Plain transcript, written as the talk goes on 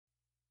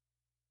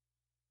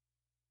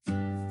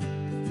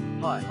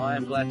Hi, I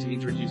am glad to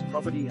introduce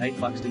Property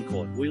 8 Buxton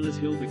Court, Wheelers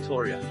Hill,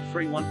 Victoria,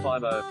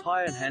 3150.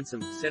 High and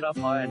handsome. Set up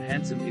high and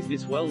handsome is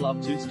this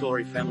well-loved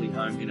two-story family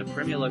home in a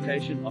premier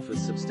location,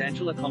 offers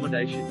substantial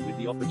accommodation with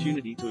the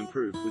opportunity to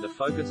improve, with a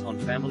focus on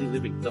family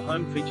living. The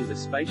home features a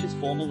spacious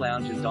formal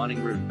lounge and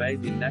dining room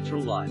bathed in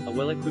natural light. A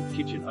well-equipped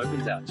kitchen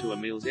opens out to a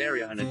meals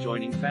area and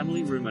adjoining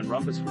family room and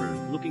rumpus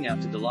room, looking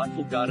out to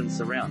delightful garden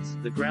surrounds.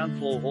 The ground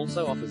floor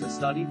also offers a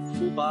study,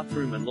 full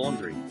bathroom and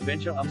laundry.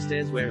 Venture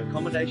upstairs where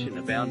accommodation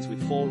abounds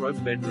with 4 rope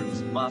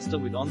bedrooms, master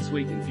with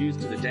ensuite and views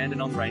to the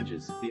Dandenong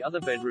Ranges. The other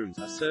bedrooms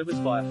are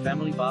serviced by a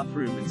family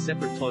bathroom and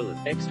separate toilet.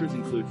 Extras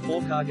include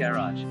 4-car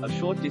garage, a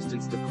short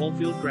distance to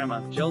Caulfield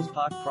Grammar, Gels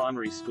Park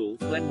Primary School,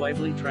 Glen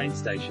Waverley train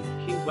station,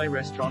 Kingsway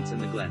restaurants and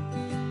the Glen.